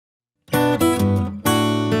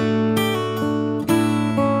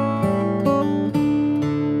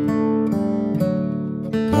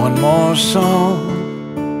more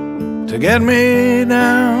song to get me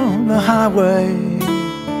down the highway.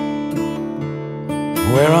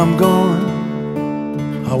 Where I'm going,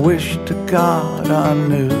 I wish to God I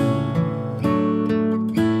knew.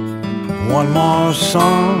 One more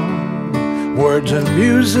song, words and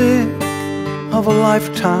music of a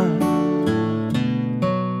lifetime.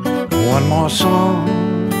 One more song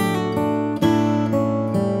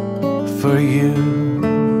for you.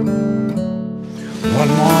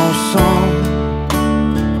 One more song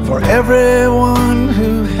for everyone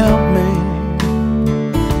who helped me,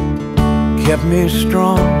 kept me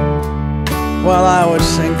strong while I was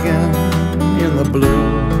sinking in the blue.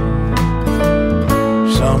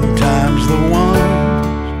 Sometimes the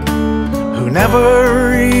ones who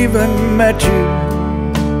never even met you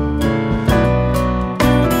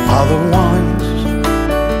are the ones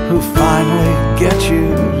who finally get you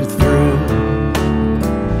through.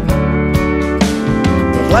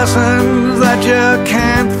 The lessons that you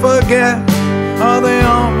can't forget are the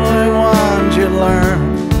only ones you learn.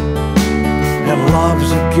 And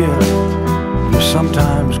love's a gift you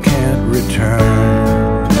sometimes can't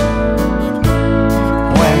return.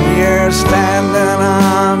 When you're standing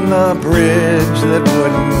on the bridge that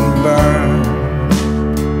wouldn't burn,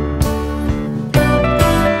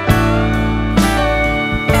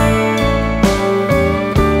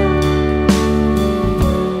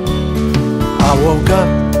 I woke up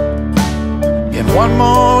in one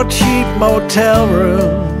more cheap motel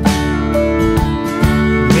room,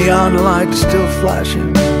 neon lights still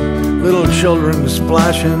flashing, little children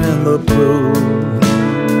splashing in the pool.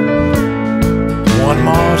 One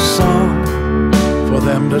more song for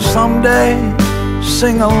them to someday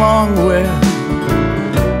sing along with.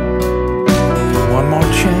 One more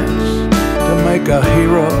chance to make a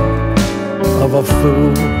hero of a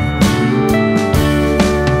fool.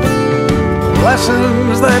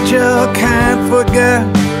 Lessons that you can't forget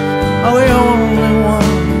are the only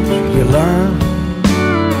ones you learn.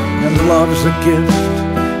 And love's a gift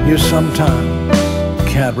you sometimes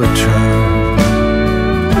can't return.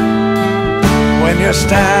 When you're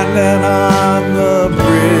standing on the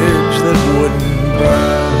bridge that wouldn't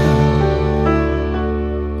burn.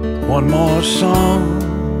 One more song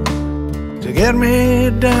to get me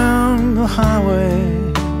down the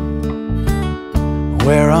highway.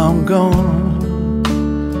 Where I'm going,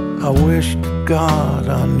 I wish to God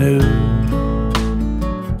I knew.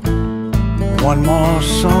 One more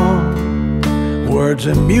song, words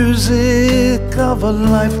and music of a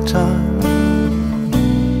lifetime.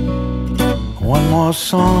 One more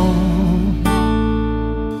song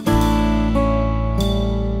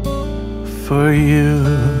for you.